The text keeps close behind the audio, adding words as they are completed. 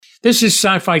This is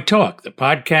Sci-Fi Talk, the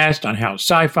podcast on how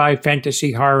sci-fi,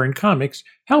 fantasy, horror, and comics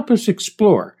help us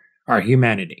explore our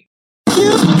humanity.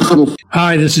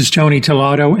 Hi, this is Tony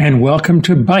Tillotto, and welcome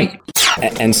to Byte.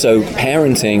 And so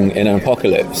parenting in an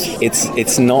apocalypse,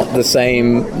 it's not the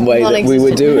same way that we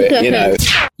would do it, you know.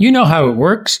 You know how it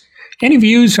works.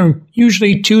 Interviews are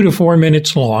usually 2 to 4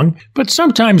 minutes long, but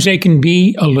sometimes they can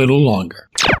be a little longer.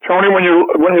 Tony, when you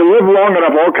live long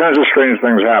enough, all kinds of strange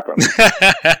things happen.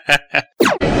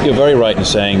 You're very right in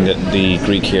saying that the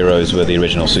Greek heroes were the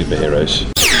original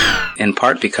superheroes. In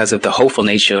part because of the hopeful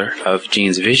nature of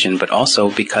Gene's vision, but also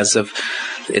because of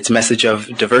its message of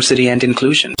diversity and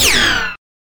inclusion.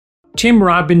 Tim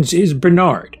Robbins is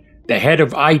Bernard, the head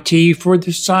of IT for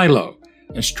the Silo,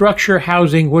 a structure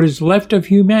housing what is left of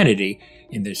humanity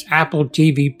in this Apple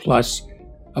TV Plus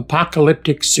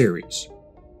apocalyptic series.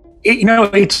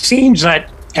 It seems that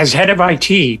as head of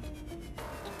IT,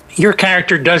 your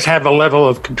character does have a level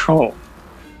of control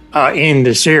in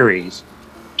the series.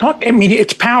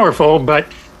 It's powerful, but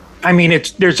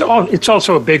it's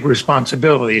also a big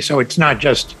responsibility. So it's not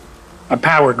just a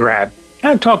power grab.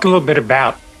 Kind of talk a little bit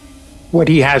about what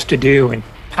he has to do and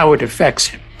how it affects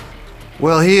him.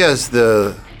 Well, he has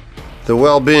the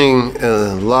well-being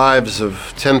and lives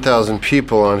of 10,000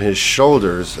 people on his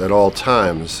shoulders at all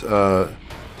times.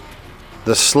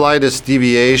 The slightest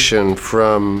deviation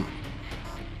from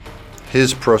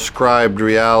his prescribed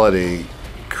reality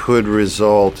could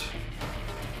result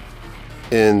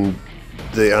in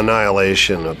the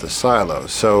annihilation of the Silo.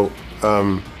 So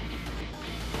I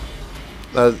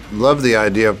love the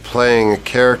idea of playing a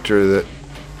character that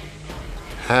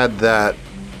had that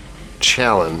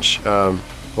challenge.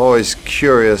 Always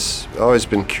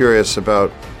been curious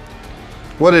about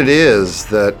what it is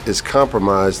that is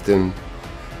compromised in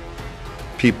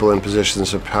people in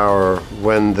positions of power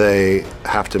when they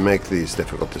have to make these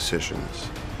difficult decisions,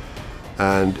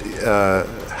 and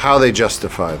how they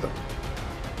justify them.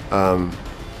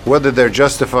 Whether they're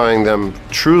justifying them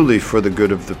truly for the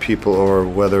good of the people, or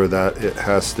whether that it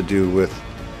has to do with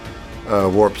a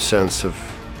warped sense of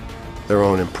their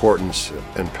own importance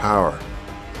and power.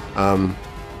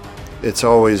 It's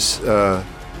always a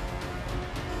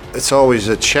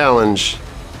challenge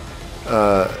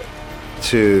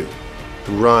to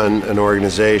run an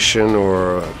organization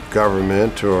or a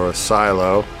government or a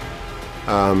silo.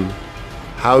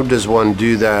 How does one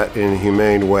do that in a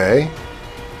humane way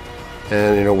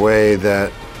and in a way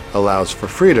that allows for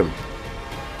freedom?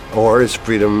 Or is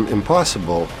freedom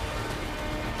impossible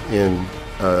in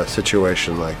a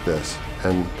situation like this?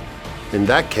 And in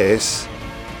that case,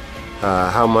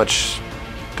 how much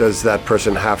does that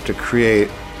person have to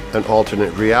create an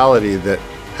alternate reality that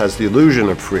has the illusion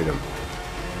of freedom?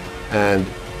 And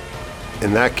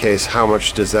in that case, how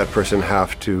much does that person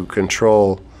have to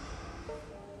control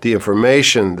the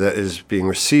information that is being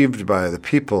received by the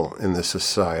people in the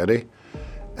society?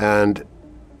 And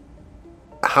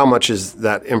how much is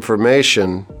that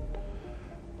information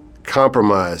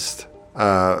compromised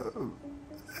by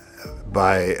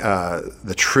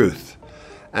the truth?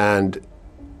 And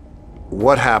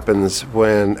what happens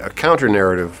when a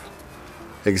counter-narrative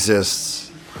exists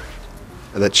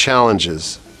that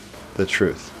challenges the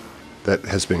truth that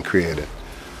has been created?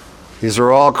 These are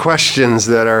all questions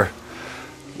that are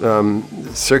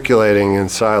circulating in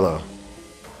Silo.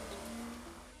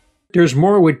 There's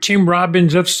more with Tim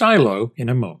Robbins of Silo in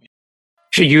a moment.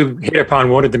 So you hit upon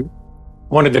one of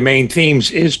the main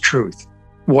themes is truth.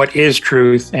 What is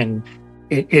truth? And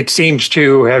it seems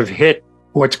to have hit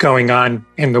what's going on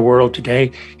in the world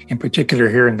today, in particular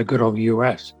here in the good old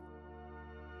U.S.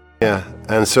 Yeah,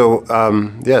 and so,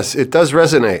 yes, it does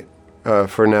resonate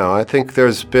for now. I think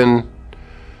there's been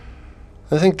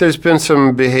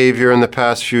some behavior in the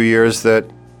past few years that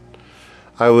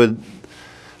I would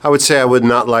say I would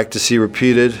not like to see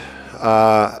repeated.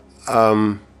 I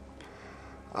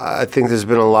think there's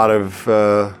been a lot of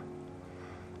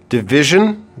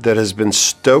division that has been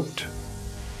stoked,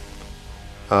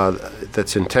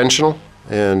 that's intentional,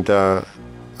 and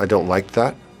I don't like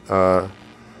that.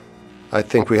 I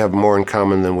think we have more in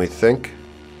common than we think,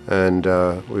 and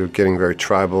we're getting very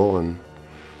tribal, and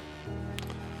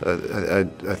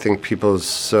I think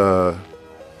people's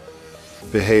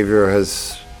behavior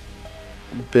has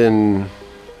been,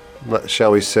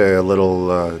 shall we say, a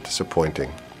little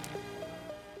disappointing.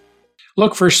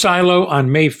 Look for Silo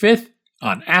on May 5th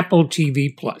on Apple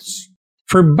TV+.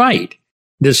 For Byte,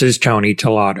 this is Tony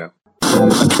Tillotto.